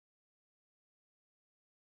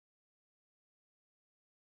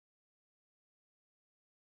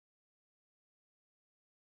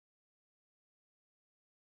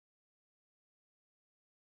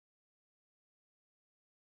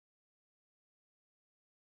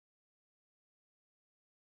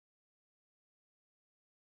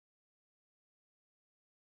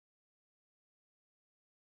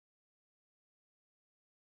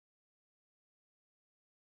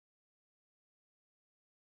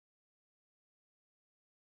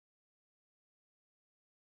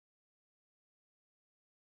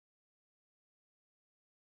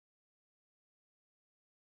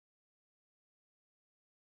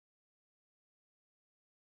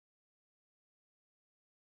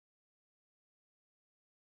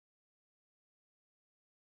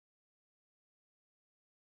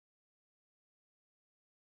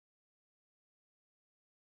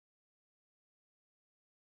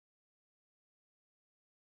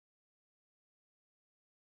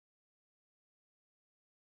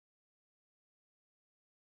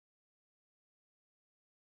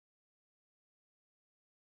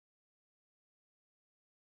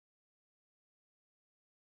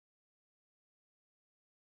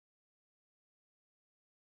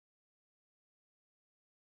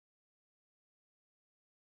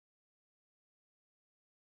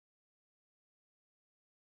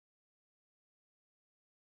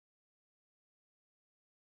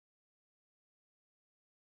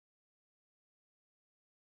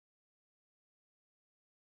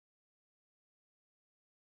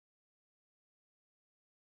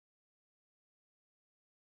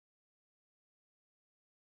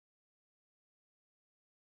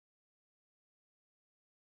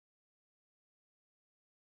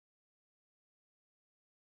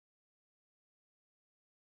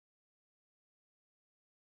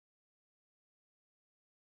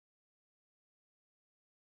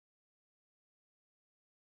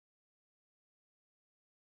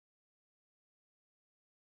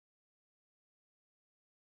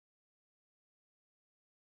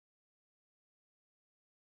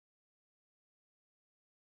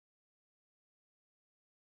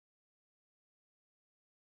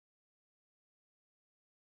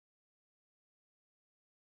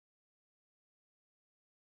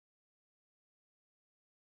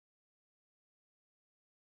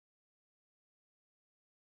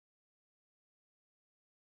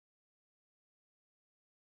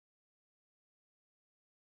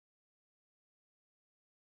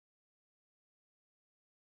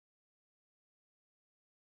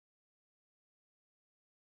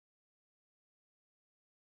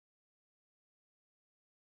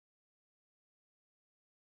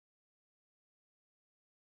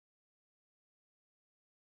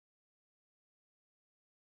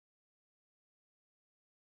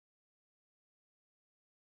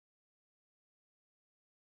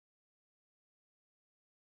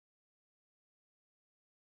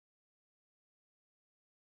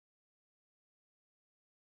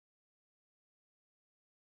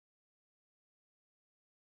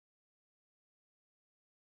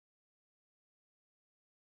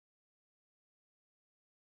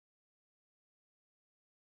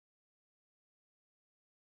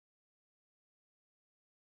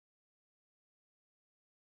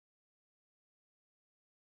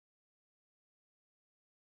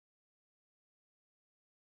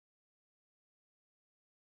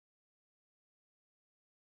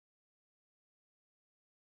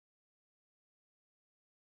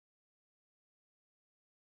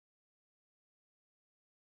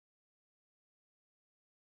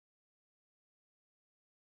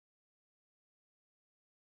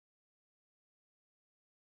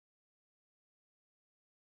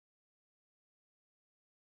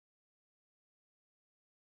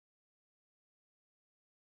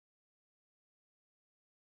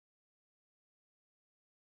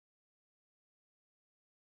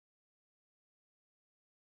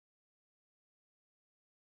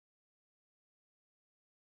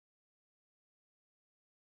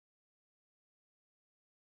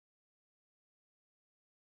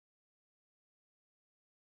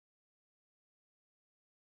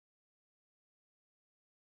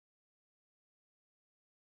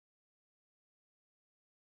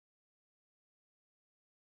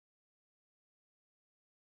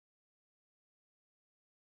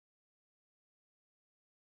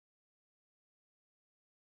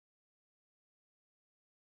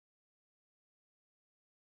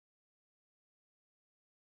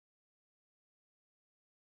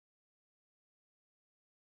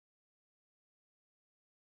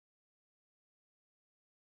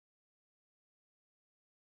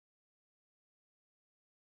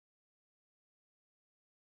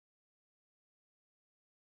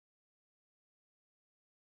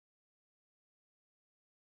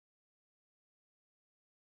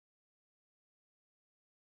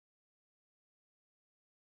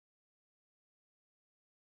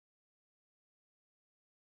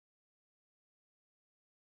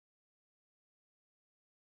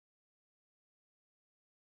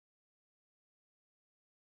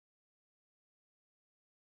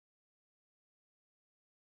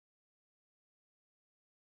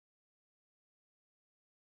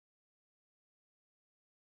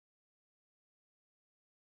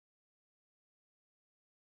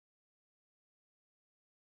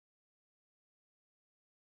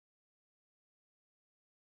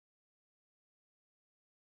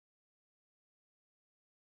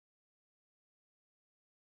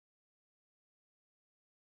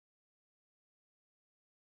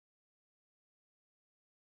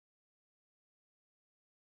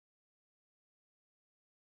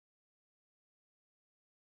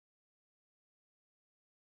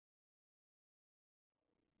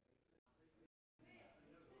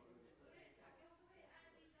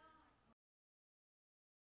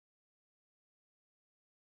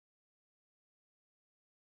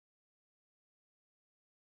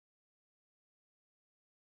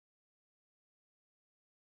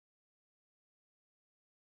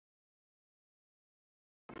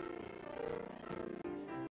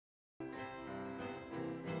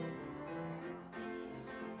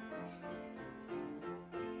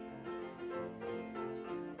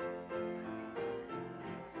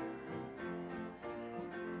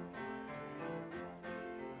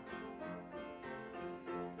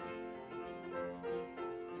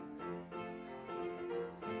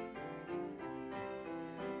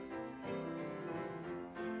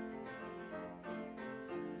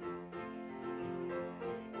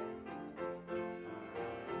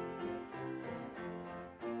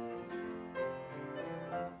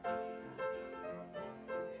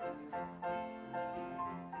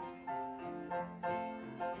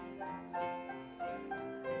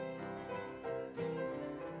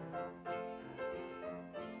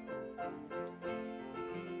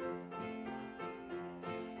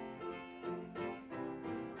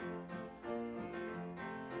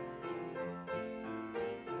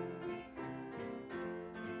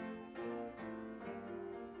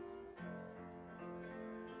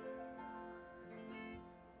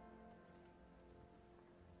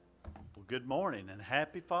Well, good morning and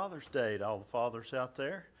happy Father's Day to all the fathers out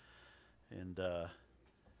there. And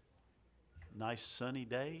nice sunny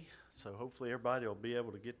day. So hopefully everybody will be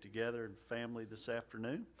able to get together in family this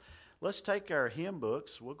afternoon. Let's take our hymn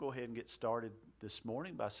books. We'll go ahead and get started this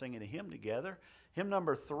morning by singing a hymn together. Hymn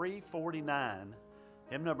number 349.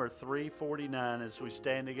 Hymn number 349 as we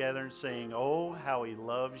stand together and sing, "Oh, how He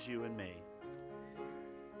loves you and me."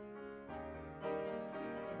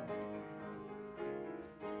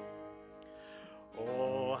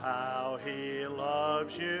 Oh, how He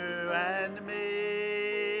loves you and me.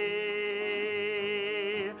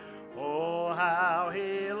 Oh, how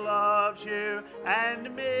He loves you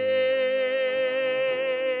and me.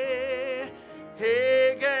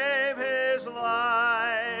 He gave His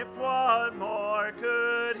life, what more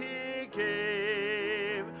could He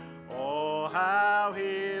give? Oh, how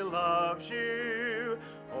He loves you.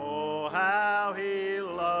 Oh, how He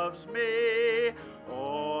loves me.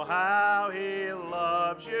 Oh, how He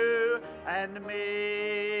loves you and me.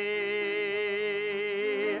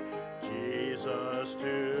 Jesus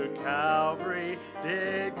to Calvary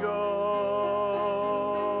did go,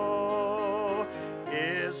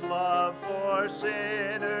 His love for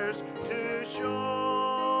sinners to show.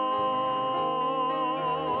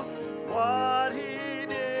 What He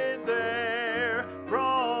did there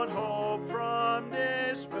brought hope from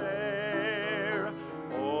despair.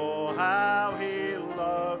 Oh, how He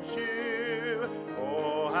loves you.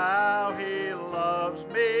 Oh, how He loves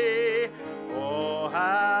me. Oh,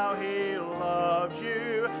 how He loves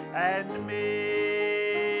you and me.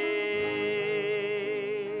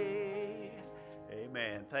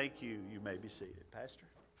 Amen. Thank you. You may be seated. Pastor.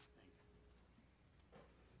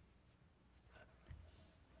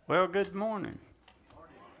 Well, good morning.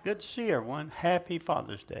 Good to see everyone. Happy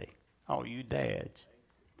Father's Day, all you dads.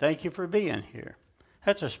 Thank you for being here.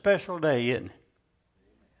 That's a special day, isn't it?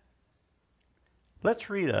 Let's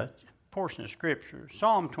read a portion of Scripture,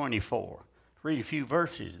 Psalm 24. Read a few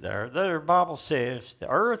verses there. The Bible says, "The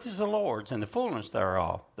earth is the Lord's, and the fullness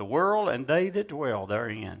thereof, the world and they that dwell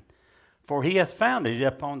therein. For He hath founded it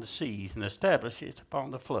upon the seas, and established it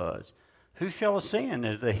upon the floods. Who shall ascend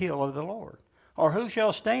into the hill of the Lord? Or who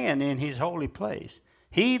shall stand in His holy place?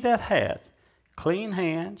 He that hath clean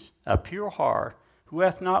hands, a pure heart, who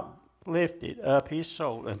hath not lifted up his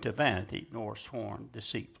soul unto vanity, nor sworn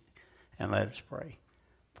deceitfully." And let us pray.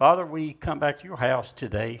 Father, we come back to your house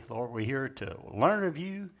today. Lord, we're here to learn of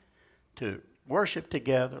you, to worship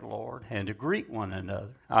together, Lord, and to greet one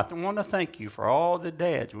another. I want to thank you for all the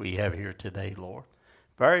dads we have here today, Lord.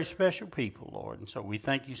 Very special people, Lord, and so we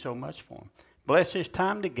thank you so much for them. Bless this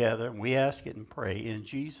time together, and we ask it and pray in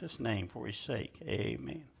Jesus' name for His sake.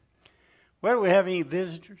 Amen. Well, do we have any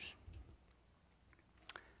visitors?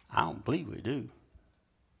 I don't believe we do.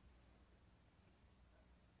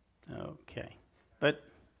 Okay. But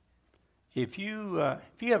if you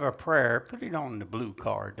have a prayer, put it on the blue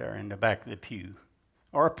card there in the back of the pew.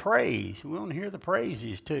 Or a praise. We want to hear the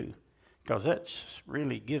praises too, because that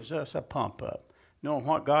really gives us a pump up, knowing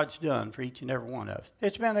what God's done for each and every one of us.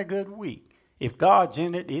 It's been a good week. If God's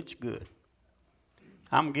in it, it's good.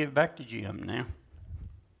 I'm going to give it back to Jim now.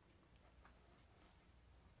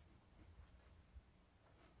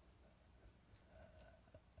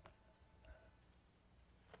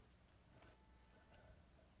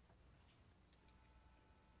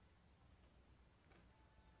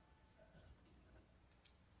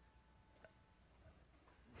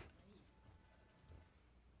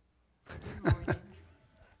 Good morning.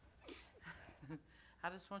 I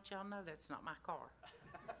just want y'all to know that's not my car.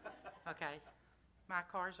 Okay? My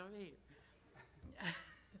car's over here.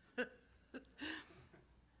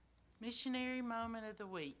 Missionary Moment of the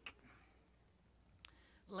Week.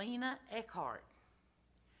 Lena Eckhart.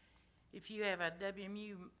 If you have a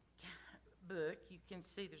WMU book, you can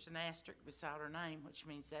see there's an asterisk beside her name, which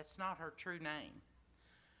means that's not her true name.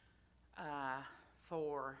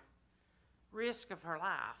 For risk of her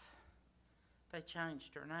life, they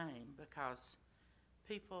changed her name because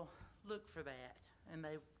people look for that, and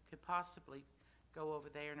they could possibly go over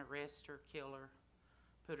there and arrest her, kill her,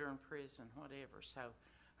 put her in prison, whatever. So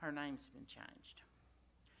her name's been changed.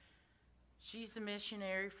 She's a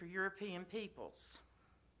missionary for European peoples.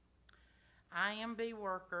 IMB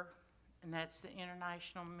worker, and that's the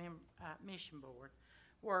International Mission Board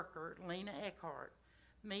worker, Lena Eckhart,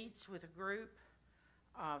 meets with a group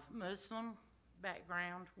of Muslim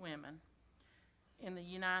background women in the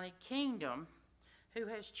United Kingdom who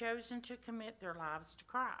has chosen to commit their lives to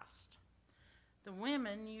Christ. The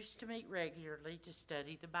women used to meet regularly to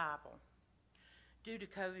study the Bible. Due to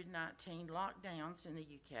COVID-19 lockdowns in the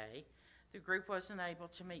UK, the group wasn't able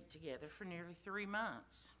to meet together for nearly 3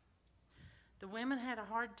 months. The women had a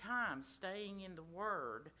hard time staying in the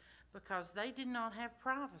Word because they did not have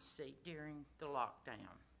privacy during the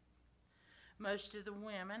lockdown. Most of the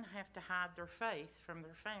women have to hide their faith from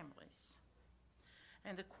their families.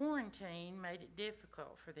 And the quarantine made it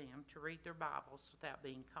difficult for them to read their Bibles without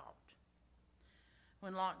being caught.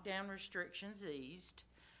 When lockdown restrictions eased,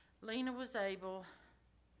 Lena was able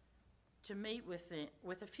to meet with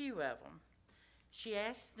a few of them. She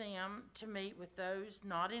asked them to meet with those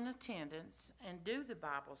not in attendance and do the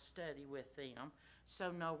Bible study with them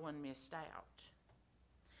so no one missed out.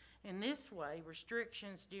 In this way,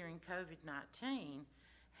 restrictions during COVID-19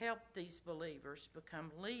 helped these believers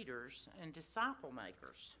become leaders and disciple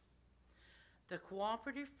makers. The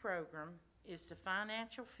cooperative program is the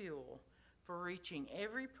financial fuel for reaching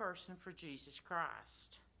every person for Jesus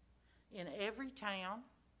Christ in every town,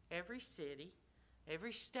 every city,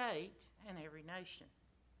 every state, and every nation.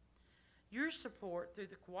 Your support through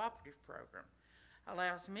the cooperative program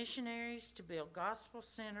allows missionaries to build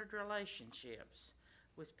gospel-centered relationships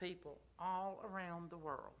with people all around the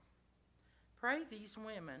world. Pray these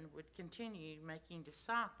women would continue making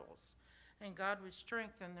disciples and God would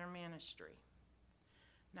strengthen their ministry.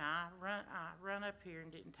 Now, I run up here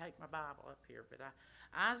and didn't take my Bible up here, but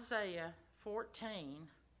Isaiah 14,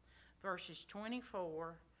 verses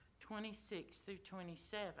 24, 26 through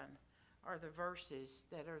 27 are the verses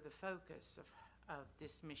that are the focus of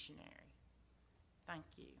this missionary. Thank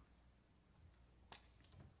you.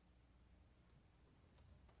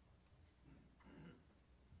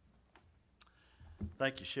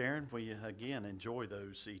 Thank you, Sharon. We, again, enjoy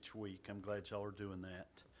those each week. I'm glad y'all are doing that.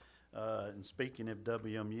 And speaking of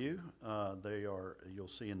WMU, you'll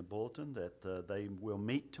see in the bulletin that they will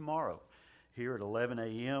meet tomorrow here at 11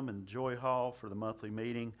 a.m. in Joy Hall for the monthly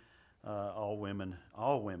meeting. All women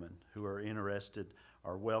who are interested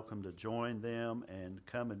are welcome to join them and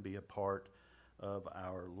come and be a part of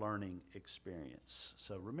our learning experience.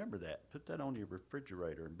 So remember that. Put that on your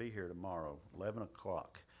refrigerator and be here tomorrow, 11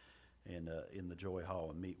 o'clock, in the Joy Hall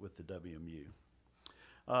and meet with the WMU.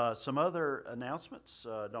 Some other announcements.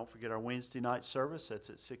 Don't forget our Wednesday night service. That's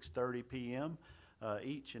at 6:30 p.m.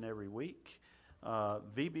 Each and every week.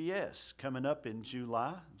 VBS coming up in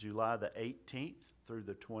July the 18th through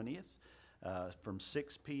the 20th, from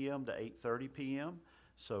 6 p.m. to 8:30 p.m.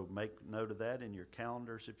 So make note of that in your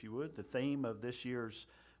calendars if you would. The theme of this year's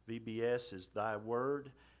VBS is Thy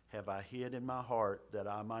Word have I hid in my heart that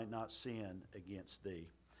I might not sin against Thee.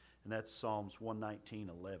 And that's Psalms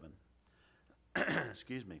 119:11.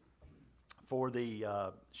 Excuse me. For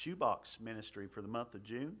the shoebox ministry for the month of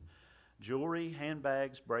June, jewelry,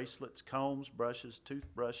 handbags, bracelets, combs, brushes,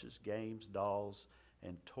 toothbrushes, games, dolls,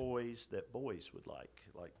 and toys that boys would like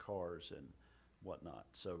cars and whatnot.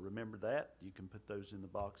 So remember that. You can put those in the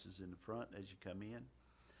boxes in the front as you come in.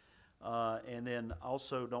 And then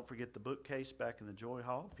also don't forget the bookcase back in the Joy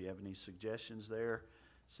Hall. If you have any suggestions there,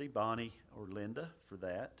 see Bonnie or Linda for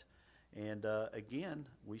that. And again,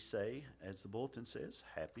 we say, as the bulletin says,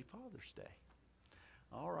 Happy Father's Day.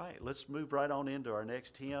 All right, let's move right on into our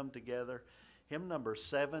next hymn together. Hymn number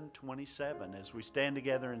 727, as we stand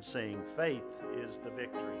together and sing, Faith is the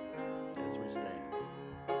Victory, as we stand.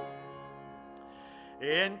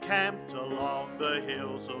 Encamped along the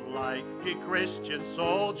hills of light, ye Christian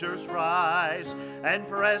soldiers rise, and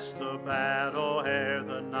press the battle ere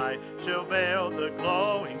the night shall veil the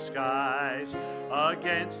glowing skies.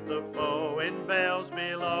 Against the foe in vales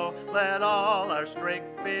below, let all our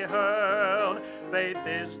strength be hurled. Faith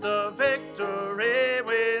is the victory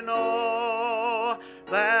we know,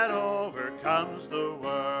 that overcomes the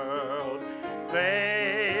world.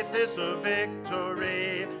 Faith is the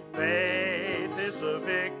victory, faith is the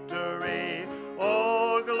victory,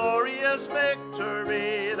 oh glorious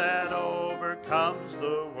victory that overcomes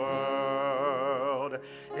the world.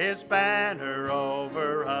 His banner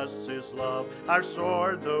over us is love, our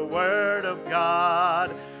sword the word of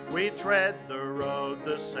God. We tread the road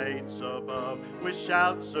the saints above with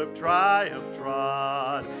shouts of triumph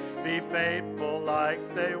trod. Be faithful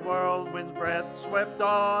like the whirlwind's breath swept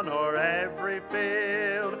on o'er every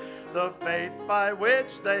field. The faith by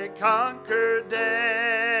which they conquered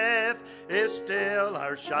death is still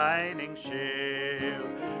our shining shield.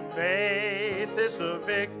 Faith is the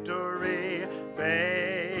victory,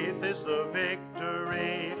 faith is the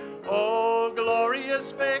victory, oh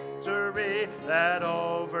glorious victory that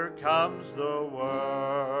overcomes the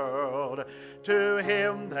world. To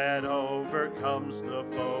him that overcomes the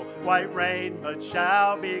foe, white raiment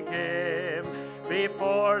shall be given.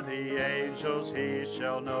 Before the angels he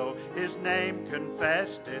shall know his name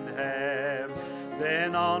confessed in heaven.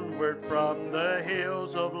 Then onward from the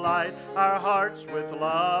hills of light, our hearts with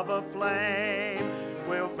love aflame,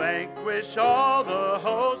 we'll vanquish all the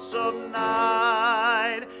hosts of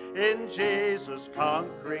night in Jesus'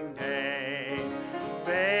 conquering name.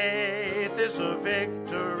 Faith is the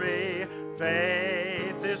victory,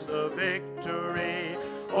 faith is the victory.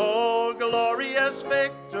 Oh, glorious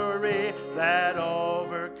victory that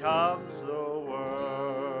overcomes the world.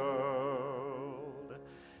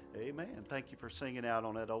 Amen. Thank you for singing out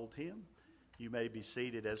on that old hymn. You may be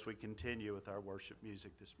seated as we continue with our worship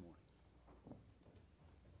music this morning.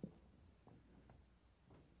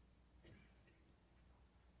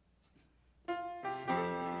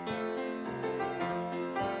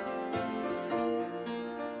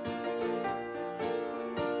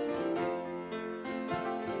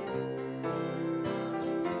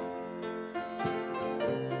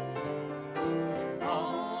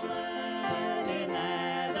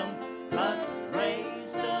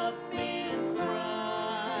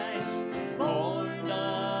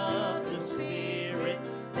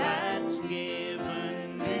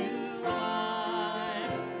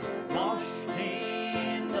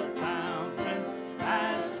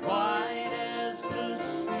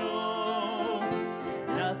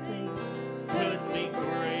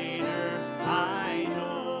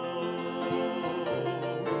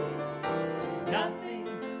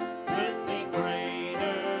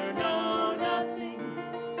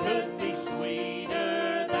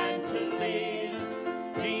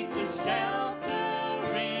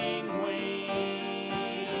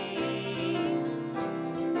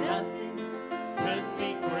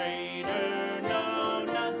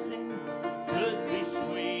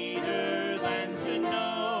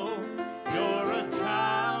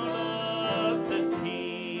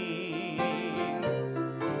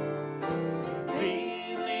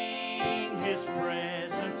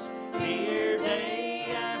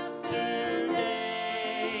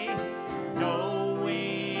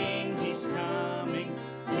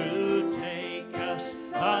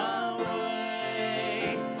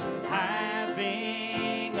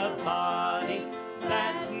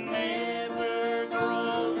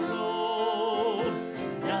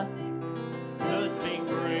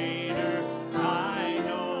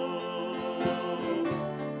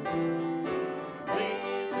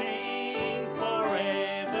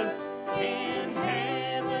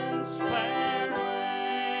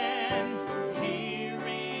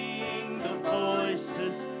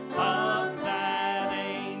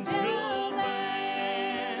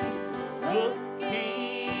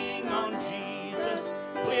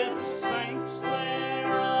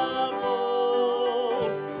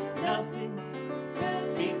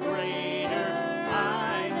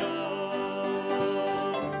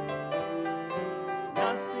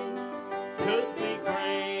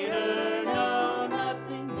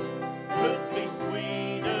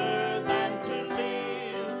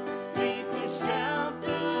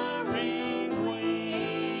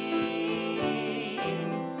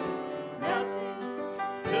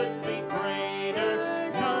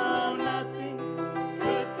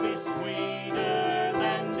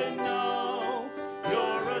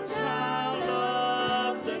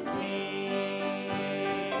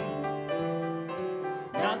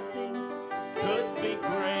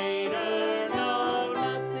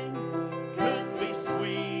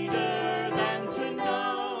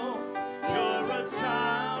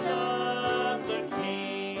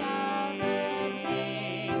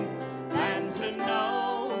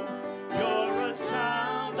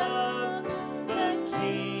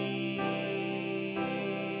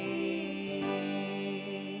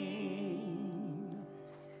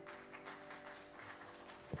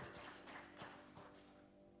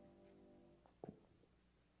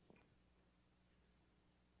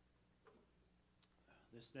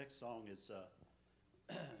 This next song is a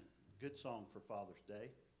good song for Father's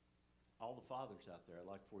Day. All the fathers out there, I'd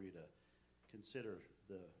like for you to consider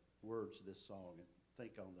the words of this song and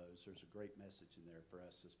think on those. There's a great message in there for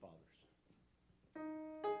us as fathers.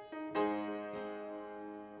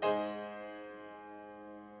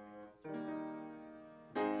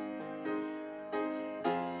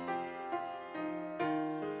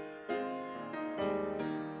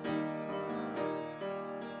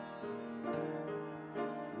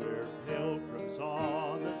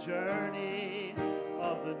 Journey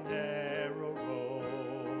of the narrow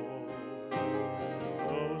road.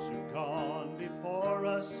 Those who've gone before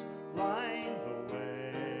us line the way.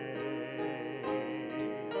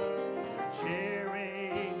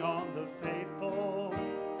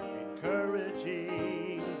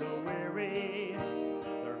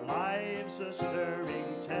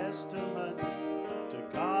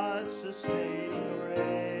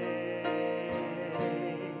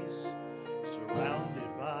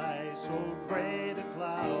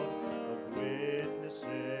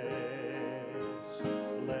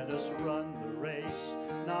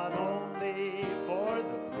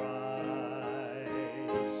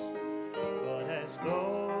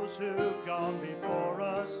 who've gone before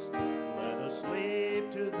us. Let us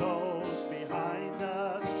leave to those behind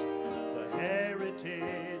us the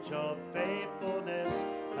heritage of faithfulness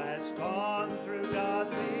passed on through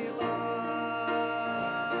godly lives.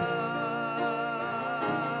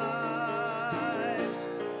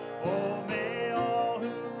 Oh, may all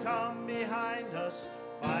who come behind us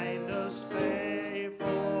find us faithful.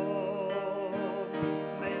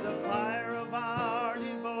 May the fire of our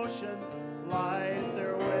devotion light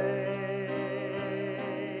their way,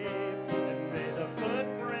 and may the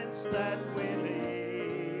footprints that we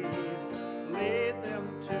lead them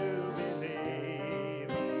to believe,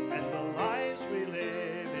 and the lives we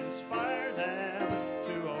live inspire them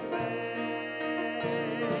to obey.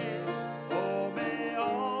 Oh, may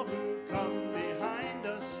all who come behind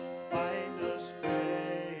us find us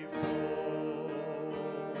faithful.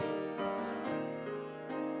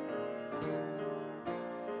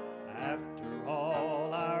 After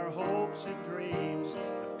all our hopes and dreams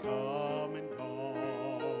have come and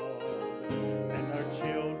gone, and our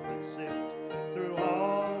children sift through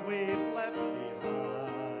all we've left behind,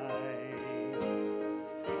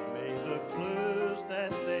 may the clues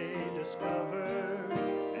that they discover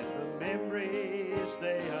and the memories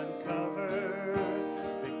they uncover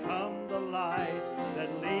become the light that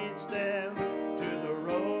leads them to the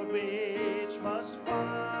road we each must find.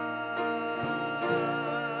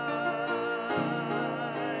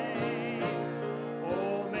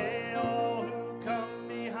 Oh, may all who come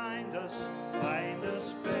behind us find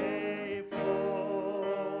us faithful.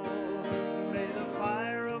 May the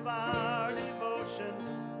fire of our devotion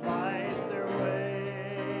light their way.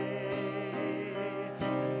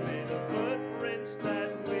 May the footprints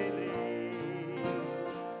that we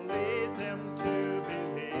lead them to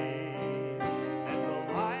believe, and the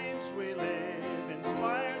lives we live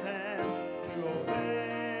inspire them to obey.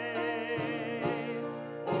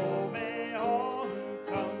 Oh, may all who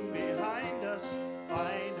come behind us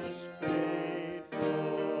find us faithful.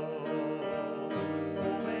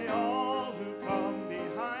 Oh, may all who come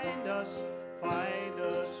behind us find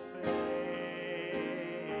us faithful.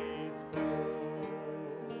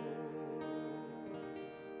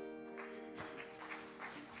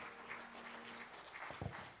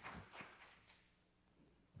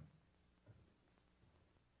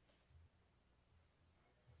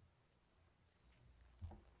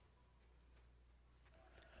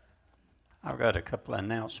 I've got a couple of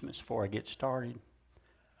announcements before I get started.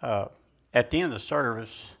 At the end of the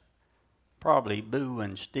service, probably Boo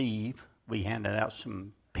and Steve, we handed out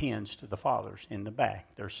some pins to the fathers in the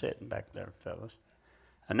back. They're sitting back there, fellas.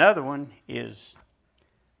 Another one is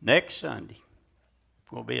next Sunday.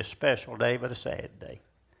 Will be a special day, but a sad day.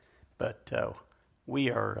 But we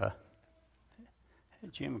are,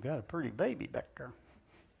 Jim got a pretty baby back there.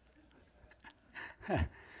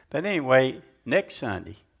 But anyway, next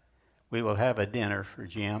Sunday, we will have a dinner for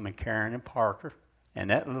Jim and Karen and Parker, and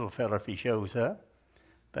that little fella if he shows up.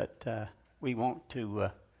 But we want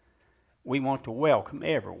to welcome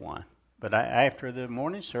everyone. But after the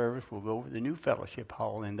morning service, we'll go over to the new fellowship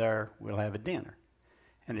hall, and there we'll have a dinner.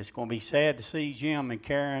 And it's going to be sad to see Jim and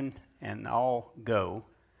Karen and all go,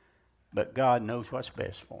 but God knows what's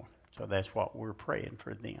best for them. So that's what we're praying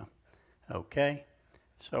for them. Okay?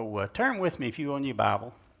 So turn with me, if you own your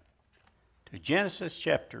Bible, to Genesis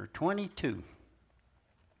chapter 22.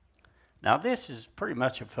 Now, this is pretty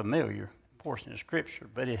much a familiar portion of Scripture,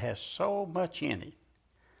 but it has so much in it.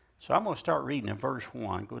 So I'm going to start reading in verse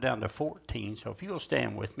 1, go down to 14. So if you'll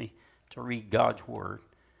stand with me to read God's Word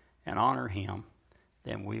and honor Him,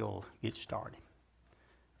 then we'll get started.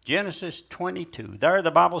 Genesis 22. There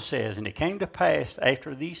the Bible says, "And it came to pass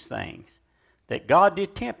after these things, that God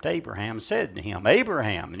did tempt Abraham, and said to him,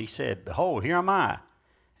 Abraham, and he said, Behold, here am I.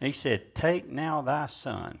 And he said, Take now thy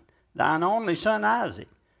son, thine only son Isaac,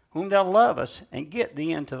 whom thou lovest, and get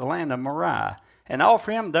thee into the land of Moriah, and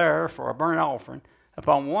offer him there for a burnt offering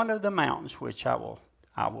upon one of the mountains which I will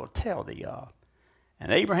tell thee of.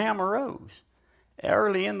 And Abraham arose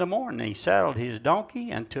early in the morning, he saddled his donkey,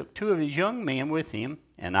 and took 2 of his young men with him,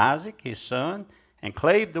 and Isaac his son, and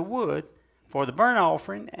clave the wood for the burnt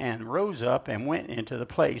offering, and rose up and went into the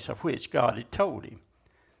place of which God had told him.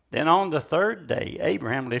 Then on the 3rd day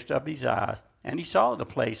Abraham lifted up his eyes, and he saw the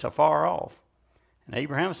place afar off. And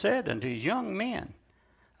Abraham said unto his young men,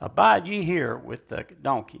 Abide ye here with the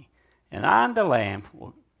donkey, and I and the lad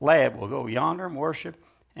will go yonder and worship,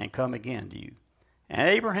 and come again to you. And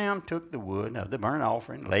Abraham took the wood of the burnt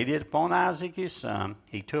offering, laid it upon Isaac his son.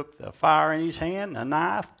 He took the fire in his hand, and a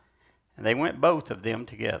knife, and they went both of them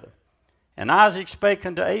together. And Isaac spake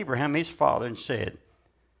unto Abraham his father, and said,"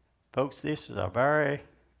 folks, this is a very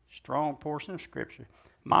strong portion of Scripture.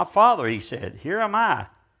 My father, he said, here am I,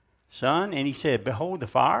 son. And he said, behold the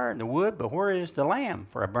fire and the wood, but where is the lamb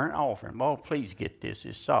for a burnt offering? Oh, please get this,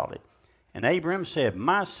 it's solid. And Abraham said,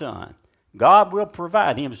 my son, God will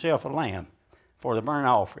provide himself a lamb for the burnt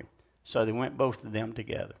offering. So they went both of them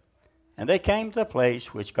together. And they came to the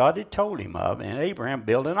place which God had told him of, and Abraham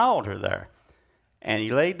built an altar there. And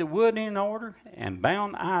he laid the wood in order, and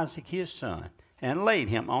bound Isaac his son, and laid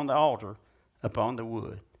him on the altar upon the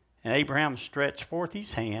wood. And Abraham stretched forth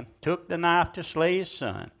his hand, took the knife to slay his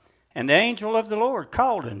son. And the angel of the Lord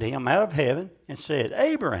called unto him out of heaven, and said,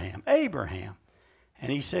 Abraham, Abraham.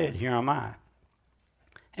 And he said, here am I.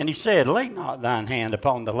 And he said, lay not thine hand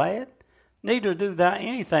upon the lad, neither do thou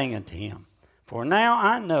anything unto him. For now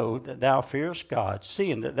I know that thou fearest God,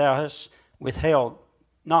 seeing that thou hast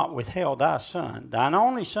not withheld thy son, thine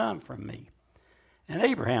only son, from me. And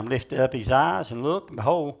Abraham lifted up his eyes and looked, and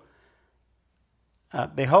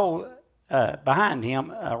behold, behind him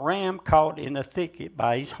a ram caught in the thicket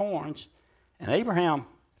by his horns. And Abraham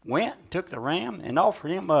went and took the ram and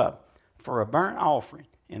offered him up for a burnt offering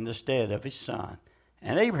in the stead of his son.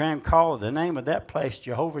 And Abraham called the name of that place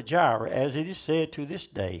Jehovah-Jireh, as it is said to this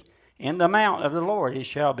day, in the mount of the Lord it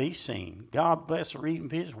shall be seen. God bless the reading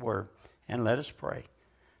of his word, and let us pray.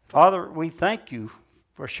 Father, we thank you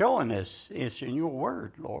for showing us it's in your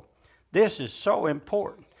word, Lord. This is so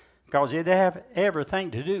important because it have everything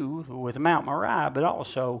to do with Mount Moriah, but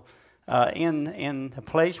also in the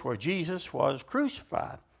place where Jesus was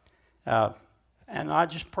crucified. And I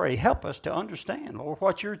just pray, help us to understand, Lord,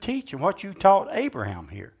 what you're teaching, what you taught Abraham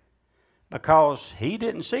here. Because he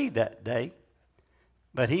didn't see that day,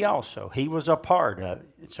 but he was a part of it.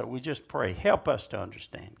 And so we just pray, help us to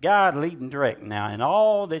understand. God, lead and direct now in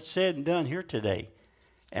all that's said and done here today.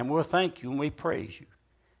 And we'll thank you and we praise you.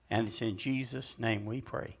 And it's in Jesus' name we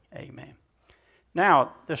pray. Amen.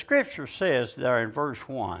 Now, the scripture says there in verse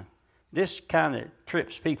 1, this kind of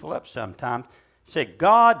trips people up sometimes, said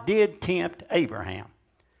God did tempt Abraham.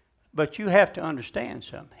 But you have to understand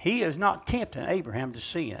something. He is not tempting Abraham to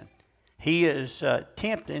sin. He is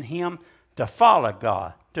tempting him to follow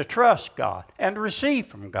God, to trust God, and to receive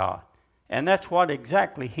from God. And that's what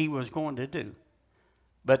exactly he was going to do.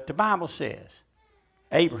 But the Bible says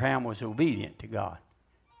Abraham was obedient to God.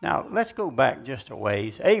 Now, let's go back just a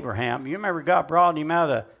ways. Abraham, you remember God brought him out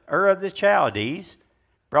of Ur of the Chaldees,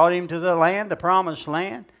 brought him to the land, the promised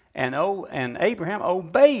land, and Abraham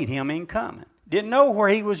obeyed him in coming. Didn't know where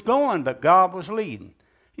he was going, but God was leading.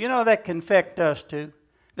 You know, that can affect us too.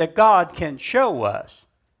 That God can show us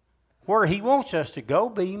where he wants us to go,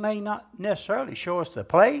 but he may not necessarily show us the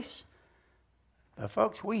place. But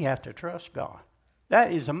folks, we have to trust God.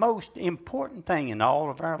 That is the most important thing in all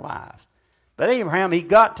of our lives. But Abraham, he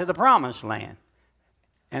got to the promised land.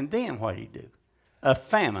 And then what did he do? A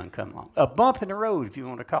famine come along. A bump in the road, if you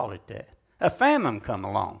want to call it that. A famine come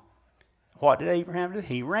along. What did Abraham do?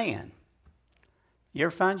 He ran. You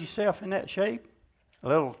ever find yourself in that shape? A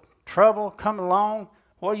little trouble come along.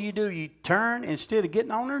 What do? You turn, instead of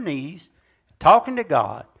getting on our knees, talking to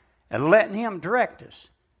God, and letting him direct us.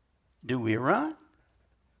 Do we run?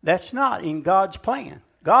 That's not in God's plan.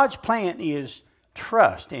 God's plan is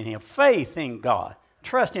trust in him, faith in God.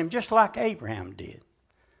 Trust him just like Abraham did.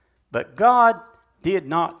 But God did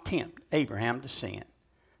not tempt Abraham to sin.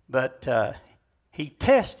 But he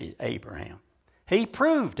tested Abraham. He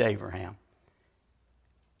proved Abraham.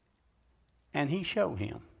 And he showed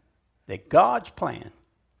him that God's plan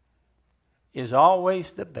is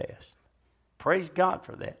always the best. Praise God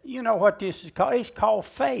for that. You know what this is called? It's called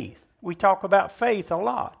faith. We talk about faith a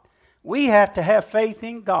lot. We have to have faith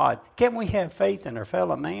in God. Can't we have faith in our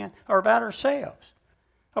fellow man or about ourselves?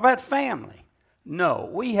 About family? No,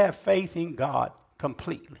 we have faith in God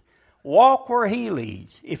completely. Walk where he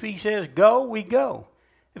leads. If he says go, we go.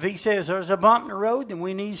 If he says there's a bump in the road, then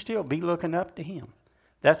we need to still be looking up to him.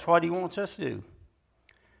 That's what he wants us to do.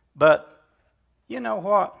 But you know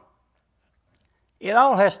what? It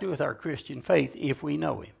all has to do with our Christian faith if we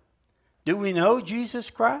know him. Do we know Jesus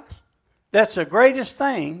Christ? That's the greatest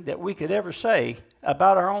thing that we could ever say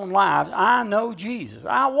about our own lives. I know Jesus.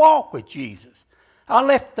 I walk with Jesus. I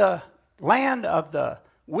left the land of the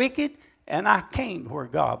wicked and I came where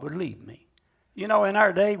God would lead me. You know, in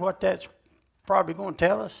our day, what that's probably going to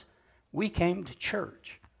tell us, we came to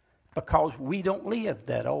church because we don't live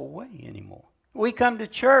that old way anymore. We come to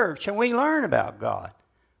church and we learn about God.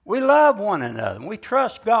 We love one another. We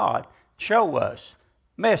trust God show us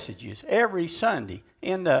messages every Sunday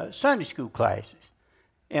in the Sunday school classes,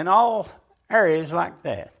 in all areas like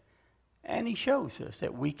that. And he shows us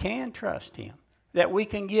that we can trust him, that we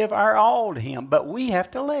can give our all to him, but we have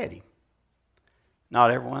to let him. Not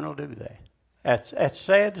everyone will do that. That's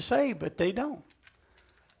sad to say, but they don't.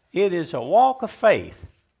 It is a walk of faith.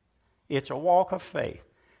 It's a walk of faith.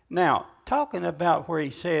 Now, talking about where he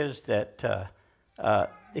says that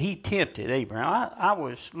he tempted Abraham, I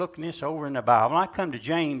was looking this over in the Bible, and I come to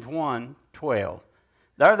James 1:12.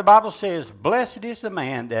 There the Bible says, "Blessed is the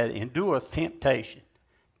man that endureth temptation,"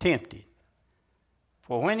 tempted.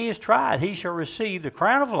 "For when he is tried, he shall receive the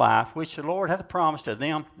crown of life, which the Lord hath promised to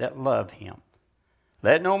them that love him.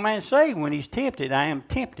 Let no man say when he's tempted, I am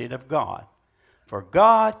tempted of God. For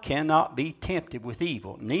God cannot be tempted with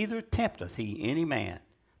evil, neither tempteth he any man.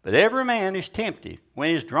 But every man is tempted when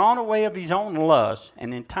he is drawn away of his own lust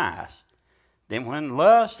and enticed. Then when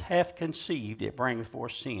lust hath conceived, it bringeth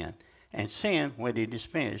forth sin. And sin, when it is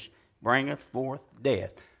finished, bringeth forth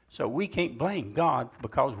death." So we can't blame God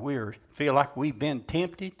because we feel like we've been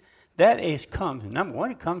tempted. That number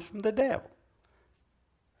one, it comes from the devil.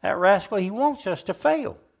 That rascal, he wants us to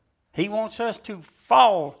fail. He wants us to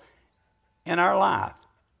fall in our life,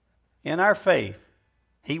 in our faith.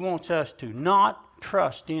 He wants us to not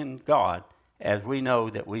trust in God as we know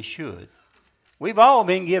that we should. We've all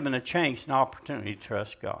been given a chance and opportunity to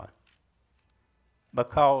trust God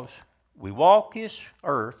because we walk this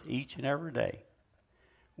earth each and every day.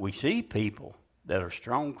 We see people that are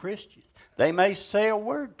strong Christians. They may say a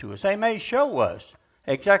word to us. They may show us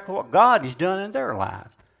exactly what God has done in their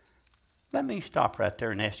lives. Let me stop right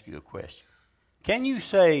there and ask you a question. Can you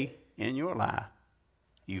say in your life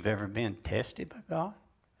you've ever been tested by God?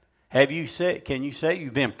 Can you say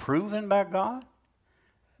you've been proven by God?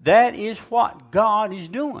 That is what God is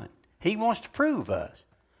doing. He wants to prove us.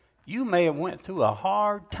 You may have went through a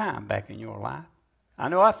hard time back in your life. I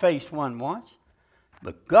know I faced one once.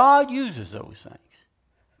 But God uses those things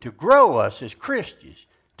to grow us as Christians,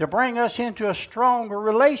 to bring us into a stronger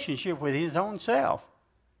relationship with His own self,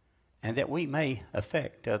 and that we may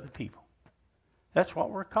affect other people. That's what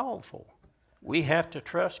we're called for. We have to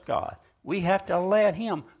trust God. We have to let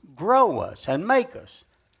Him grow us and make us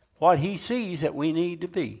what He sees that we need to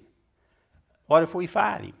be. What if we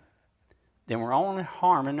fight Him? Then we're only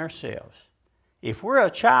harming ourselves. If we're a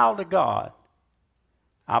child of God,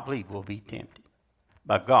 I believe we'll be tempted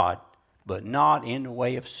by God, but not in the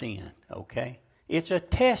way of sin, okay? It's a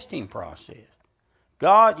testing process.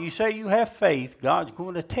 God, you say you have faith, God's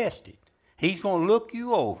going to test it. He's going to look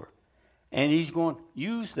you over, and He's going to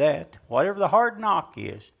use that, whatever the hard knock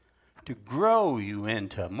is, to grow you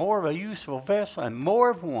into more of a useful vessel and more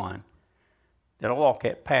of one that'll walk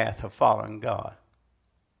that path of following God.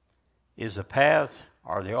 Is the paths,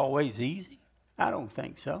 are they always easy? I don't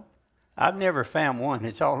think so. I've never found one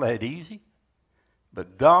that's all that easy.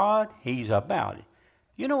 But God, He's about it.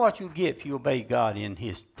 You know what you'll get if you obey God in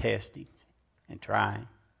His testing and trying?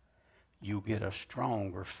 You'll get a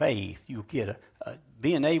stronger faith. You'll get a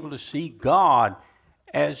being able to see God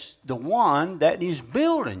as the one that is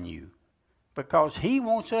building you. Because He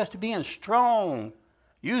wants us to be in strong,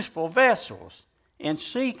 useful vessels and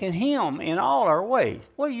seeking Him in all our ways.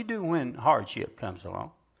 What do you do when hardship comes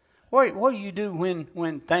along? What do you do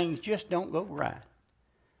when things just don't go right?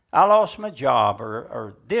 I lost my job,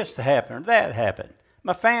 or this happened, or that happened.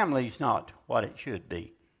 My family's not what it should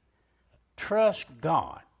be. Trust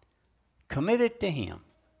God. Commit it to Him.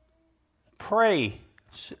 Pray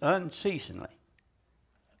unceasingly.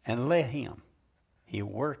 And let Him. He'll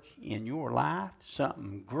work in your life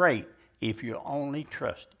something great if you only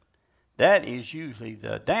trust Him. That is usually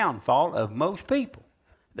the downfall of most people.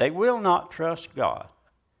 They will not trust God.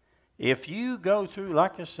 If you go through,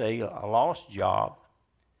 like I say, a lost job,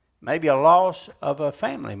 maybe a loss of a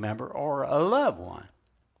family member or a loved one.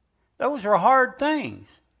 Those are hard things.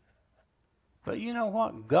 But you know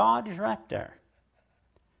what? God is right there.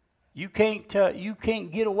 You can't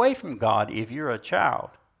get away from God if you're a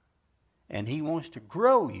child. And He wants to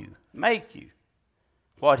grow you, make you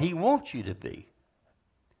what He wants you to be.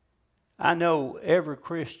 I know every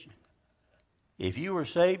Christian, if you were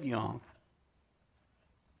saved young,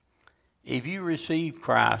 if you received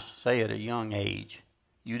Christ, say at a young age,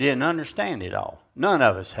 you didn't understand it all. None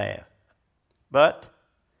of us have. But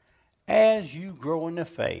as you grow in the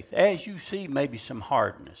faith, as you see maybe some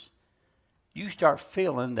hardness, you start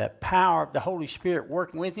feeling that power of the Holy Spirit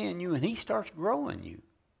working within you, and He starts growing you.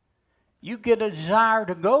 You get a desire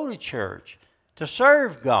to go to church, to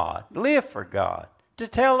serve God, live for God, to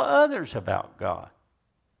tell others about God.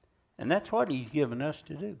 And that's what He's given us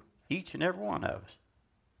to do, each and every one of us.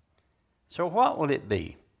 So what will it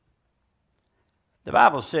be? The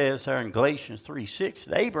Bible says there in Galatians 3:6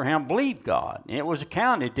 that Abraham believed God, and it was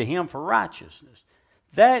accounted to him for righteousness.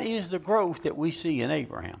 That is the growth that we see in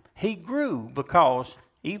Abraham. He grew because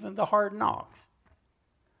even the hard knocks.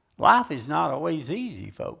 Life is not always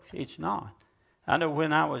easy, folks. It's not. I know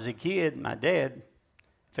when I was a kid, my dad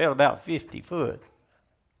fell about 50 foot,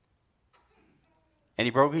 and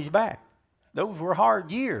he broke his back. Those were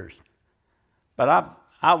hard years. But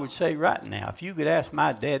I would say right now, if you could ask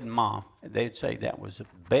my dad and mom, they'd say that was the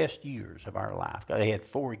best years of our life. They had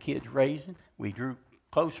 4 kids raising. We drew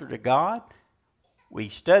closer to God. We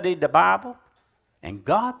studied the Bible. And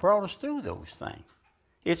God brought us through those things.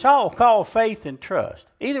 It's all called faith and trust.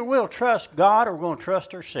 Either we'll trust God or we're going to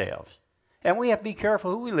trust ourselves. And we have to be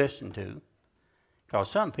careful who we listen to, because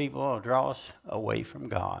some people will draw us away from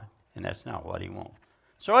God, and that's not what he wants.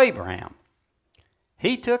 So Abraham,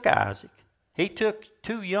 he took Isaac, he took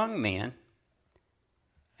 2 young men,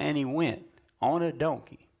 and he went on a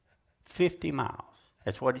donkey 50 miles.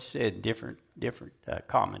 That's what he said in different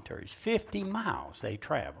commentaries. 50 miles they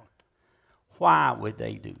traveled. Why would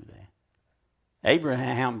they do that?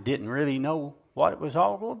 Abraham didn't really know what it was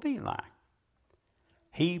all going to be like.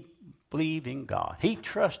 He believed in God. He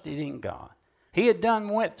trusted in God. He had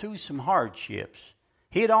went through some hardships.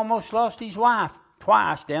 He had almost lost his wife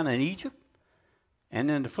twice down in Egypt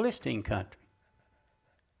and in the Philistine country.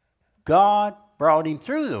 God brought him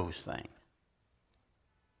through those things.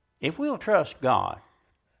 If we'll trust God,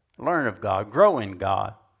 learn of God, grow in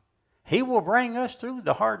God, he will bring us through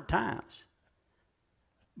the hard times.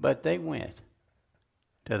 But they went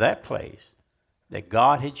to that place that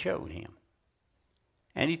God had showed him.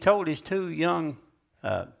 And he told his 2 young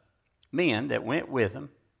men that went with him,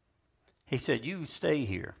 he said, you stay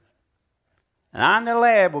here. And I and the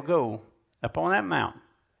lad will go up on that mountain.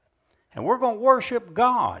 And we're going to worship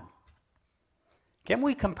God. Can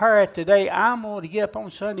we compare it today? I'm going to get up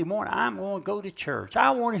on Sunday morning. I'm going to go to church.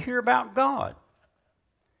 I want to hear about God.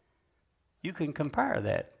 You can compare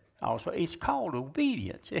that also. It's called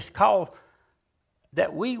obedience. It's called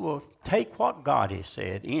that we will take what God has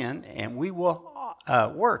said in and we will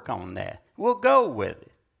work on that. We'll go with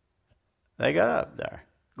it. They got up there,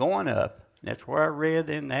 going up. That's where I read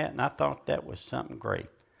in that, and I thought that was something great.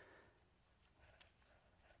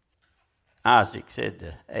 Isaac said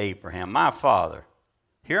to Abraham, my father,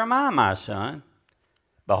 here am I, my son.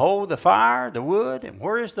 Behold the fire, the wood, and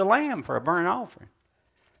where is the lamb for a burnt offering?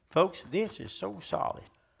 Folks, this is so solid.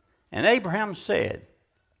 And Abraham said,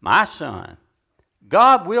 my son,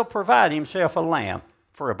 God will provide himself a lamb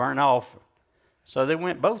for a burnt offering. So they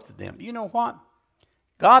went, both of them. You know what?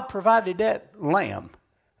 God provided that lamb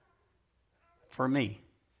for me,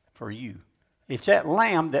 for you. It's that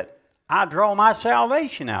lamb that I draw my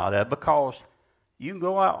salvation out of, because you can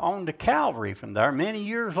go out on to Calvary from there many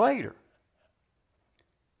years later.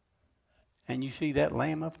 And you see that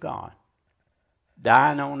Lamb of God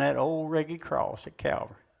dying on that old rugged cross at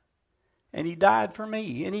Calvary. And he died for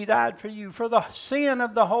me, and he died for you, for the sin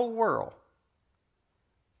of the whole world.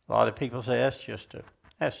 A lot of people say that's just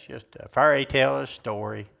a fairy tale, a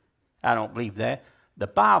story. I don't believe that. The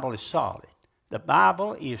Bible is solid. The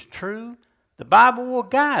Bible is true. The Bible will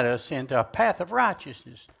guide us into a path of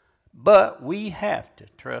righteousness, but we have to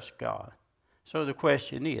trust God. So the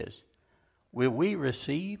question is, will we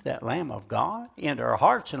receive that Lamb of God into our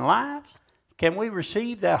hearts and lives? Can we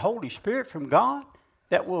receive that Holy Spirit from God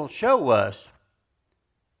that will show us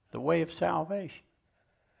the way of salvation?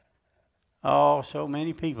 Oh, so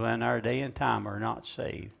many people in our day and time are not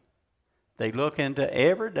saved. They look into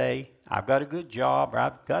every day, I've got a good job, or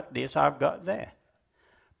I've got this, I've got that.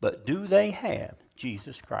 But do they have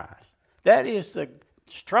Jesus Christ? That is the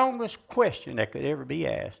strongest question that could ever be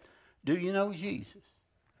asked. Do you know Jesus?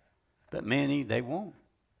 But many, they won't.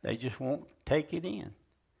 They just won't take it in.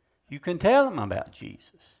 You can tell them about Jesus.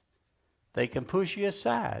 They can push you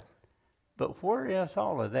aside. But where is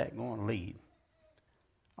all of that going to lead?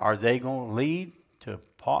 Are they going to lead to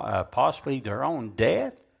possibly their own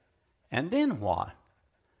death? And then what?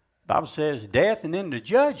 The Bible says death and then the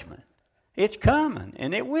judgment. It's coming,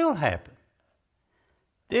 and it will happen.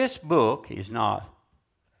 This book is not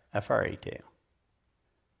a fairy tale,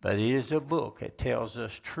 but it is a book that tells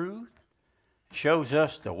us truth, shows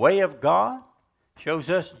us the way of God, shows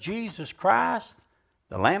us Jesus Christ,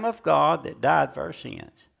 the Lamb of God that died for our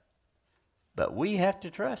sins. But we have to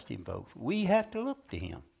trust him, folks. We have to look to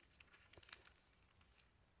him.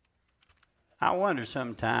 I wonder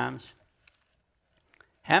sometimes,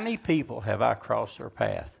 how many people have I crossed their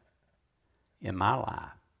path in my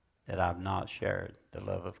life that I've not shared the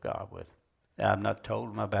love of God with, that I've not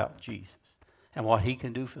told them about Jesus and what he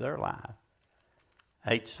can do for their life? I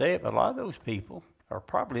hate to say it, but a lot of those people are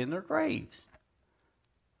probably in their graves.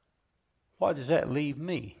 What does that leave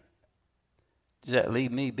me? Does that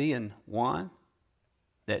leave me being one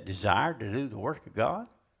that desired to do the work of God?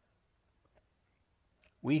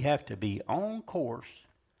 We have to be on course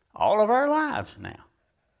all of our lives now.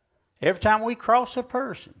 Every time we cross a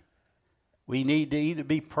person, we need to either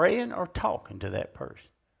be praying or talking to that person.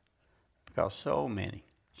 Because so many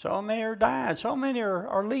are dying. So many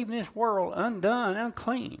are leaving this world undone,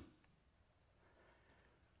 unclean.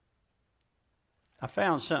 I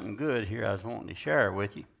found something good here I was wanting to share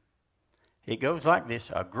with you. It goes like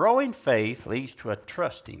this. A growing faith leads to a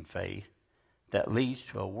trusting faith that leads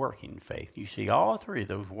to a working faith. You see all three of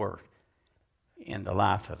those work in the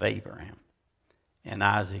life of Abraham and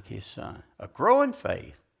Isaac, his son. A growing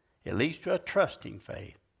faith, it leads to a trusting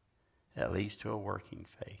faith that leads to a working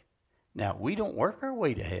faith. Now, we don't work our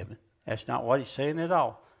way to heaven. That's not what he's saying at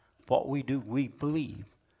all. What we do, we believe.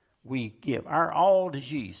 We give our all to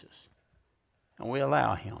Jesus. And we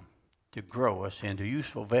allow him to grow us into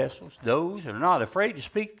useful vessels. Those that are not afraid to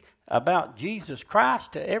speak about Jesus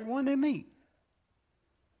Christ to everyone they meet.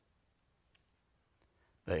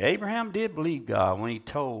 But Abraham did believe God when he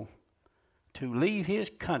told to leave his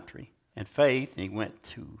country and faith, and he went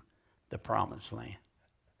to the promised land.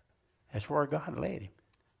 That's where God led him.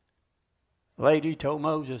 Later he told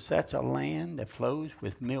Moses, that's a land that flows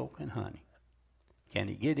with milk and honey. Can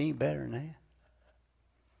it get any better than that?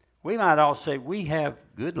 We might all say we have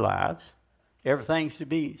good lives. Everything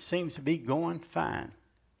seems to be going fine.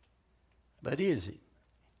 But is it?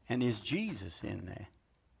 And is Jesus in there?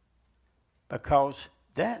 Because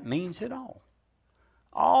that means it all.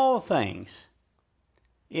 All things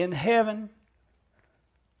in heaven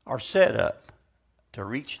are set up to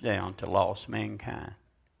reach down to lost mankind.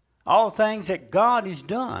 All things that God has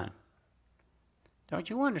done. Don't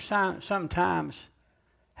you wonder sometimes,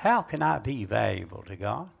 how can I be valuable to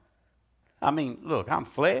God? I mean, look, I'm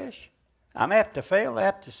flesh. I'm apt to fail,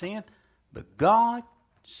 apt to sin. But God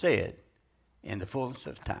said, in the fullness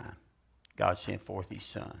of time, God sent forth his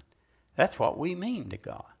Son. That's what we mean to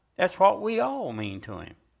God. That's what we all mean to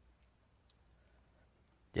him.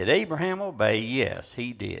 Did Abraham obey? Yes,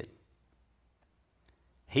 he did.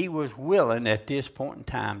 He was willing at this point in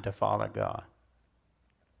time to follow God.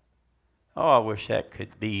 Oh, I wish that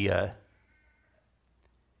could be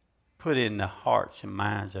put in the hearts and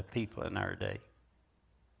minds of people in our day.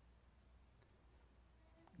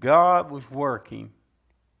 God was working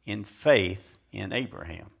in faith in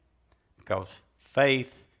Abraham, because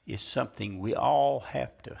faith is something we all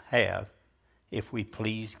have to have if we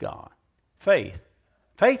please God. Faith.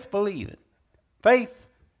 Faith believing. Faith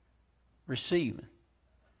receiving.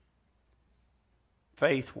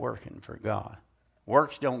 Faith working for God.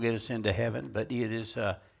 Works don't get us into heaven, but it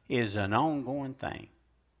is an ongoing thing.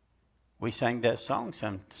 We sang that song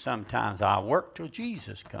sometimes, I work till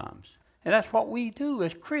Jesus comes. And that's what we do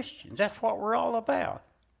as Christians. That's what we're all about.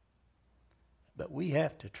 But we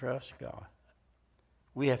have to trust God.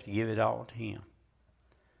 We have to give it all to him.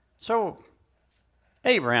 So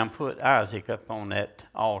Abraham put Isaac up on that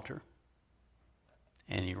altar,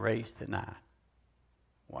 and he raised the knife.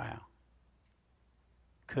 Wow.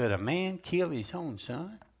 Could a man kill his own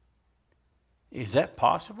son? Is that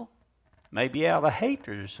possible? Maybe out of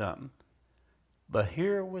hatred or something. But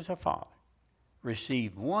here was a father,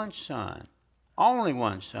 received one son, only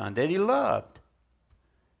one son that he loved.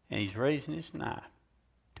 And he's raising his knife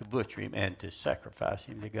to butcher him and to sacrifice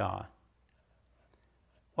him to God.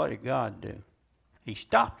 What did God do? He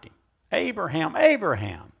stopped him. Abraham,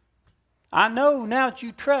 Abraham, I know now that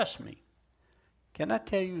you trust me. Can I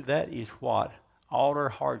tell you that is what all our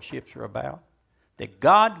hardships are about? That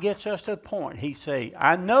God gets us to the point, he say,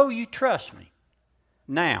 I know you trust me.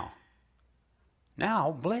 Now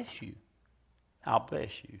I'll bless you. I'll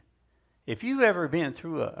bless you. If you've ever been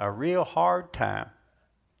through a real hard time,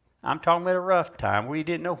 I'm talking about a rough time where you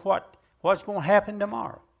didn't know what's going to happen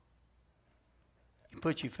tomorrow, you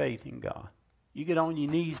put your faith in God. You get on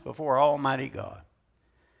your knees before Almighty God.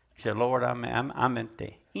 You say, Lord, I'm at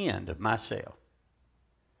the end of myself.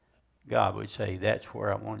 God would say, that's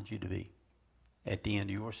where I wanted you to be, at the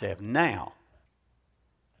end of yourself. Now,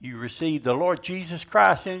 you receive the Lord Jesus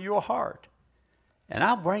Christ in your heart, and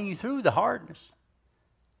I'll bring you through the hardness.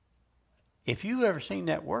 If you've ever seen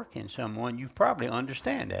that work in someone, you probably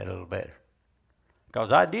understand that a little better.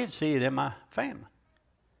 Because I did see it in my family.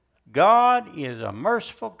 God is a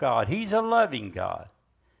merciful God. He's a loving God.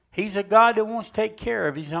 He's a God that wants to take care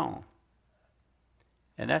of his own.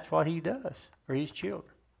 And that's what he does for his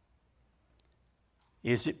children.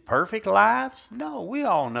 Is it perfect lives? No, we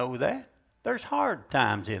all know that. There's hard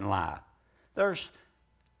times in life. There's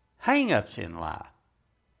hang-ups in life.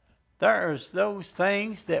 There's those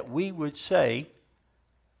things that we would say,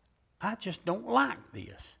 I just don't like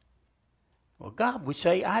this. Well, God would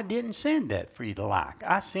say, I didn't send that for you to like.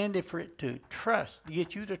 I sent it for it to trust, to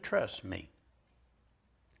get you to trust me.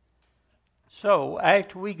 So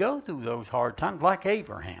after we go through those hard times, like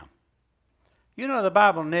Abraham, you know, the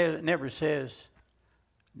Bible never says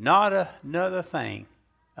not another thing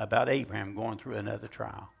about Abraham going through another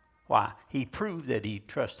trial. Why? He proved that he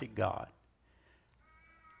trusted God.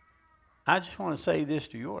 I just want to say this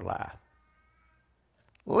to your life.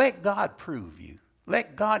 Let God prove you.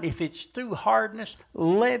 Let God, if it's through hardness,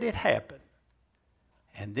 let it happen.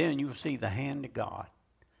 And then you'll see the hand of God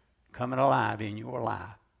coming alive in your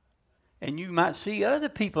life. And you might see other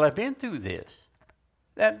people have been through this,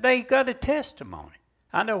 that they got a testimony.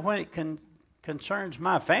 I know when it concerns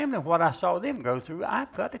my family, what I saw them go through,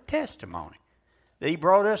 I've got a testimony. That He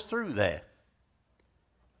brought us through that.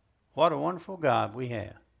 What a wonderful God we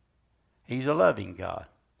have. He's a loving God.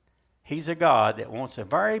 He's a God that wants the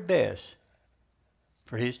very best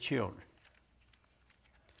for His children.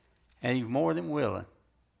 And He's more than willing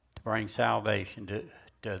to bring salvation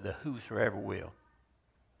to the whosoever will.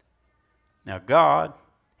 Now God,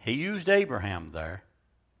 He used Abraham there.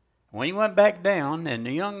 When he went back down, and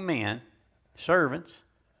the young men, servants,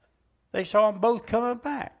 they saw them both coming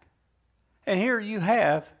back. And here you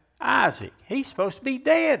have Isaac. He's supposed to be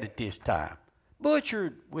dead at this time,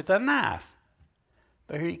 butchered with a knife.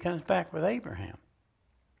 But here he comes back with Abraham.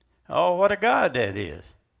 Oh, what a God that is.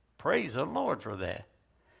 Praise the Lord for that.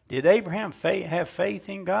 Did Abraham have faith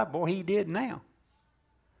in God? Boy, he did now.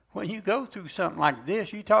 When you go through something like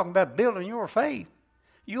this, you're talking about building your faith.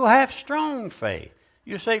 You'll have strong faith.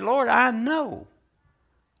 You'll say, Lord, I know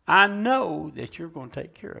that you're going to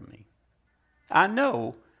take care of me. I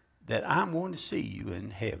know that I'm going to see you in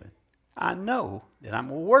heaven. I know that I'm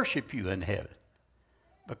going to worship you in heaven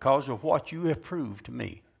because of what you have proved to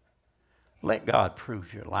me. Let God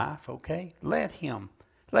prove your life, okay? Let Him,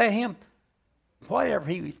 whatever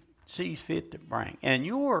He sees fit to bring. And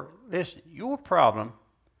your problem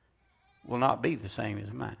will not be the same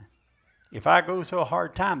as mine. If I go through a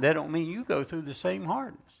hard time, that don't mean you go through the same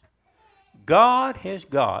hardness. God has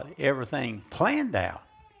got everything planned out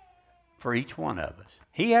for each one of us.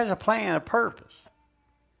 He has a plan, a purpose.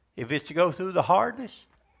 If it's to go through the hardness,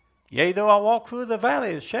 yea, though I walk through the valley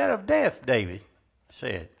of the shadow of death, David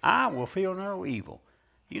said, I will feel no evil.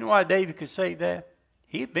 You know why David could say that?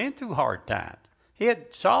 He had been through hard times. He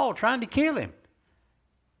had Saul trying to kill him.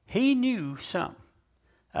 He knew something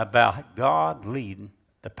about God leading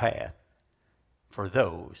the path for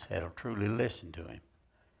those that will truly listen to Him.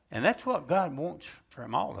 And that's what God wants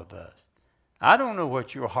from all of us. I don't know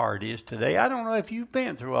what your heart is today. I don't know if you've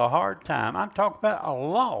been through a hard time. I'm talking about a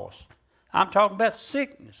loss. I'm talking about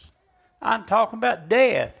sickness. I'm talking about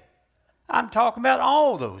death. I'm talking about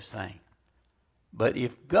all those things. But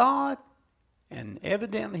if God, and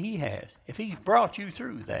evidently He has, if He's brought you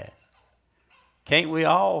through that, can't we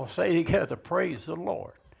all say together, praise the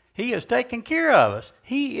Lord? He has taken care of us.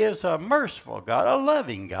 He is a merciful God, a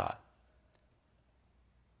loving God.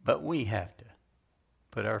 But we have to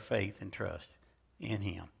put our faith and trust in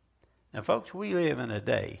Him. Now, folks, we live in a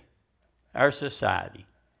day, our society,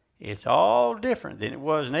 it's all different than it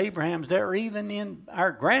was in Abraham's day or even in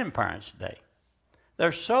our grandparents' day.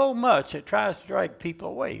 There's so much that tries to drag people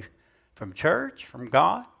away from church, from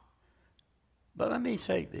God. But let me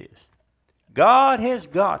say this. God has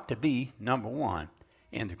got to be number one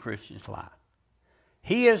in the Christian's life.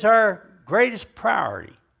 He is our greatest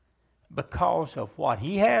priority because of what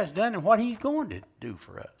He has done and what He's going to do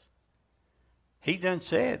for us. He done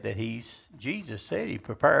said that Jesus said He'd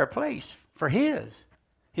prepare a place for His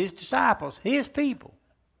disciples, His people.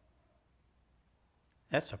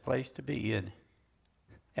 That's a place to be in.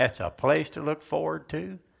 That's a place to look forward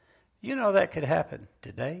to. You know that could happen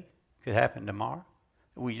today, could happen tomorrow.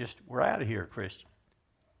 We're out of here, Christian.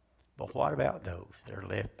 But what about those that are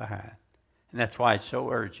left behind? And that's why it's so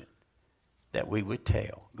urgent that we would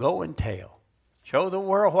tell. Go and tell. Show the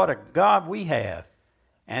world what a God we have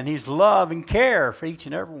and His love and care for each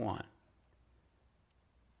and every one.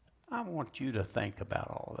 I want you to think about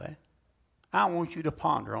all that. I want you to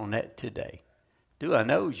ponder on that today. Do I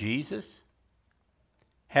know Jesus?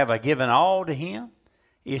 Have I given all to Him?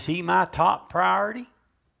 Is He my top priority?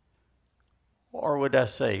 Or would I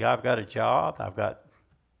say, I've got a job, I've got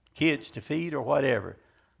kids to feed or whatever.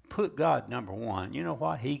 Put God number one. You know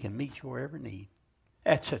what? He can meet your every need.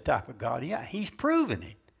 That's the type of God He is. He's proven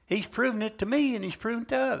it. He's proven it to me and He's proven it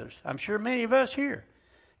to others. I'm sure many of us here.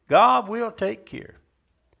 God will take care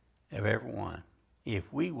of everyone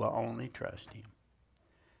if we will only trust Him.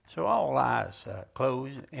 So all eyes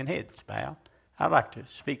closed and heads bowed. I'd like to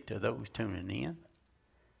speak to those tuning in.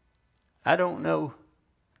 I don't know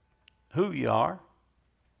who you are,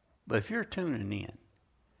 but if you're tuning in,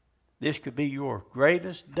 this could be your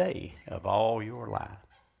greatest day of all your life.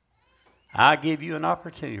 I give you an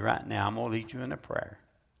opportunity right now. I'm going to lead you in a prayer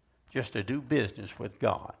just to do business with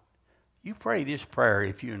God. You pray this prayer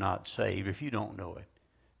if you're not saved, if you don't know it.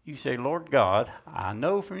 You say, Lord God, I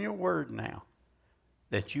know from your word now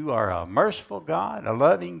that you are a merciful God, a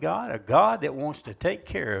loving God, a God that wants to take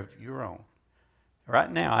care of your own.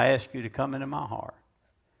 Right now, I ask you to come into my heart.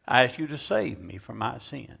 I ask you to save me from my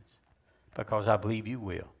sins because I believe you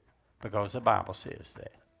will, because the Bible says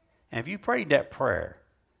that. And if you prayed that prayer,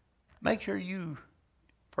 make sure you,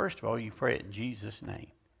 first of all, you pray it in Jesus'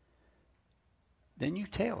 name. Then you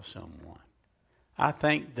tell someone. I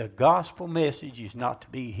think the gospel message is not to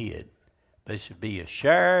be hid, but it should be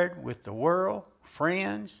shared with the world,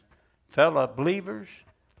 friends, fellow believers.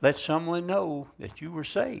 Let someone know that you were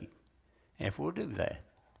saved. And if we'll do that,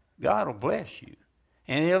 God will bless you.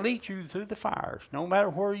 And He'll lead you through the fires. No matter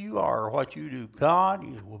where you are or what you do, God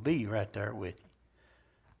will be right there with you.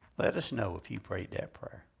 Let us know if you prayed that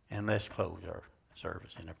prayer. And let's close our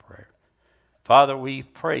service in a prayer. Father, we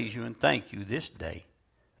praise you and thank you this day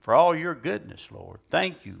for all your goodness, Lord.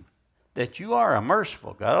 Thank you that you are a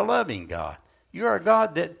merciful God, a loving God. You are a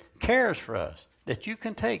God that cares for us, that you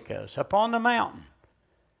can take us upon the mountain.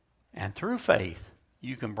 And through faith,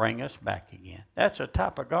 you can bring us back again. That's the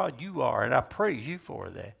type of God you are, and I praise you for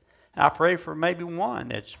that. And I pray for maybe one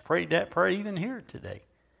that's prayed that prayer even here today.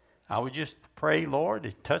 I would just pray, Lord,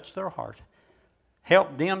 to touch their heart.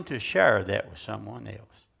 Help them to share that with someone else.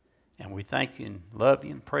 And we thank you and love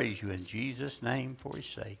you and praise you in Jesus' name for His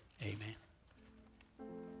sake. Amen.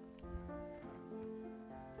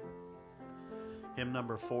 Hymn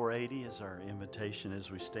number 480 is our invitation as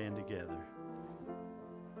we stand together.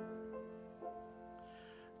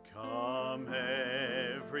 Come,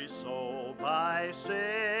 every soul by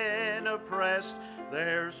sin oppressed,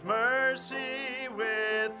 there's mercy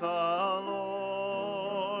with the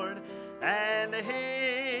Lord, and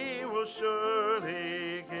He will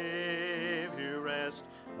surely give you rest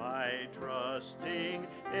by trusting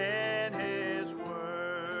in His word.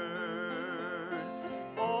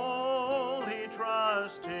 Only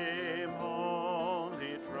trust Him,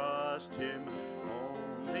 only trust Him,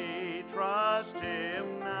 only trust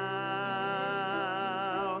Him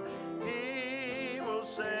now. He will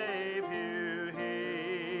save you,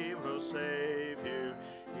 He will save you,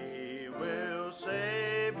 He will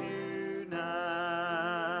save you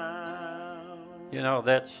now. You know,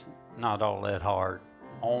 that's not all that hard.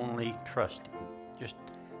 Only trust Him. Just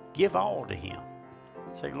give all to Him.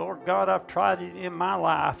 Say, Lord God, I've tried it in my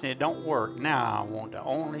life and it don't work. Now I want to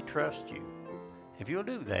only trust you. If you'll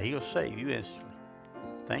do that, He'll save you instantly.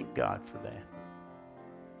 Thank God for that.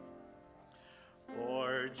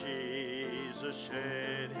 For Jesus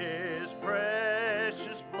shed His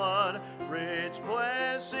precious blood, rich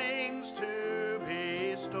blessings to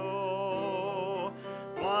bestow.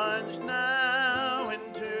 Plunge now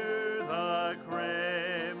into the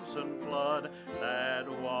crimson flood that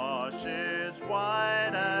washes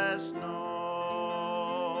white as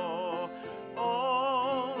snow.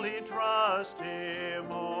 Only trust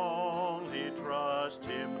Him, only trust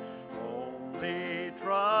Him, only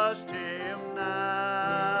trust Him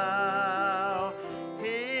now.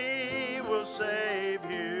 He will save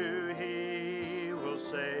you, He will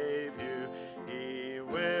save you, He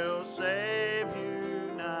will save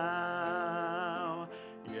you now.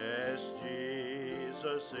 Yes,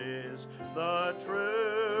 Jesus is the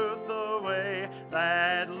truth, the way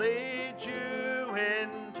that leads you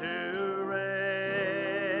into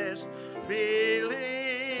rest.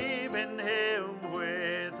 Believe in Him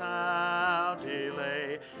without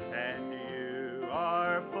delay, and you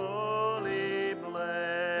are fully blessed.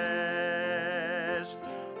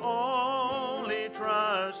 Only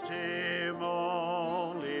trust Him,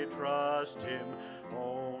 only trust Him,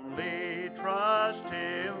 only trust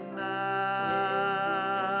Him now.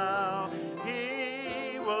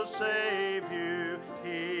 He will save you,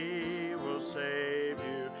 He will save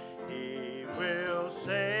you, He will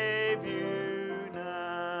save you now.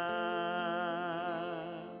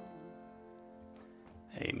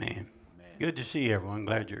 Amen. Good to see everyone.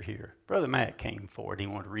 Glad you're here. Brother Matt came forward. He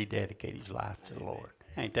wanted to rededicate his life to the Lord.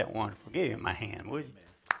 Ain't that wonderful? Give him a hand, would you?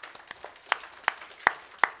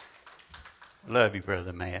 Love you,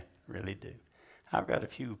 Brother Matt. Really do. I've got a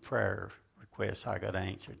few prayer requests I got to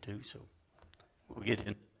answer too, so we'll get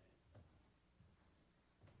in.